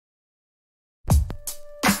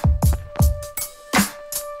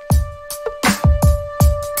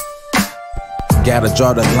Gotta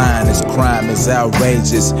draw the line, this crime is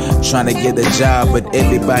outrageous. Trying to get a job, but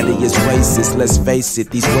everybody is racist. Let's face it,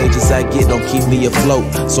 these wages I get don't keep me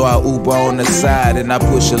afloat. So I Uber on the side and I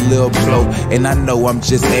push a little blow. And I know I'm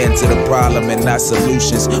just adding to the problem and not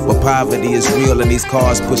solutions. But poverty is real and these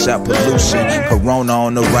cars push out pollution. Corona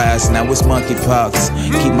on the rise, now it's monkeypox.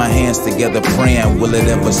 Keep my hands together praying, will it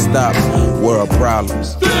ever stop? World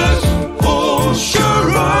problems. This whole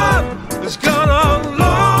charade has gone on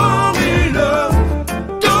long enough.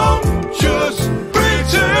 Don't just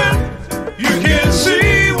pretend you can't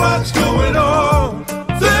see what's going on.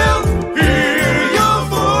 They'll hear your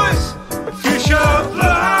voice if you shout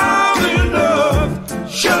loud enough.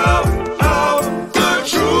 Shout out the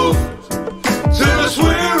truth till I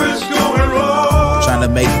swear it's going wrong. Trying to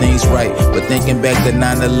make things right, but thinking back to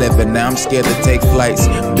 9/11, now I'm scared to take flights.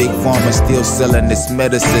 Big pharma still selling this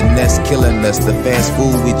medicine that's killing us. The fast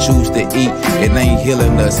food we choose to eat, it ain't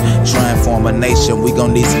healing us. Trying to form a nation, we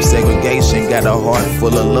gon' need some segregation. Got a heart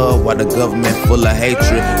full of love while the government full of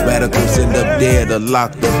hatred. Radicals end up dead or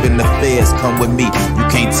locked up in the feds. Come with me, you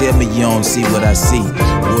can't tell me you don't see what I see.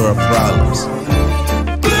 World problems.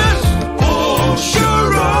 This whole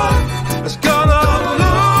charade has gone on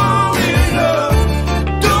long enough.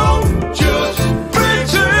 Don't just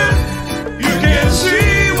pretend you can't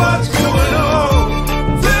see what's going on.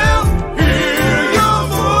 They'll hear your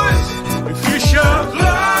voice if you shout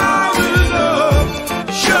loud enough.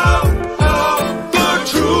 Shout out the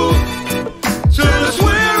truth till I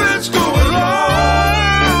swear it's going wrong.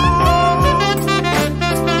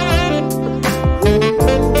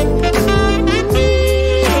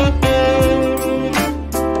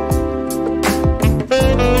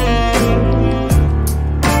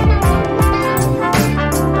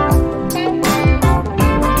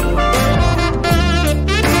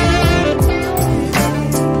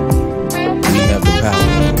 We have the power,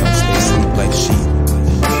 don't stay asleep like sheep.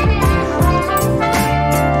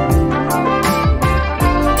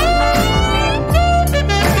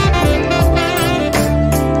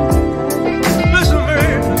 Listen,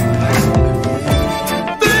 man.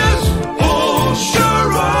 This whole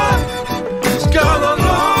charade has gone on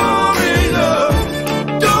long enough.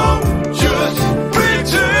 Don't just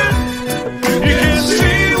pretend you can't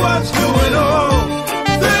see what's going on.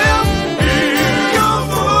 They'll hear your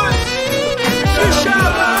voice if you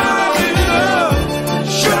shout loud enough.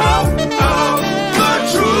 Shout out the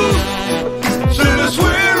truth till I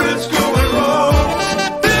swear it's going wrong.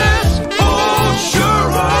 This whole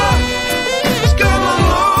charade has gone on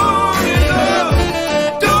long enough.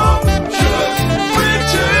 Don't just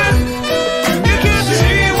pretend you can't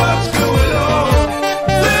see what's going on.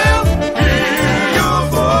 They'll hear your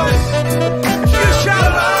voice if you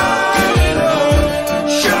shout loud enough.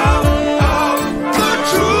 Shout out the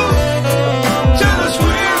truth till I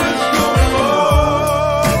swear it's going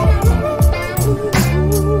wrong.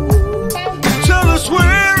 Till I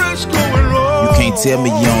swear it's going wrong. You can't tell me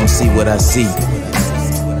you don't see what I see.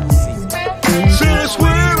 Till I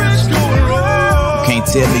swear it's going wrong. Can't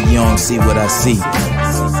tell me you don't see what I see.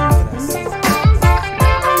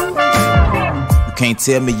 You can't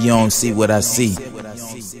tell me you don't see what I see.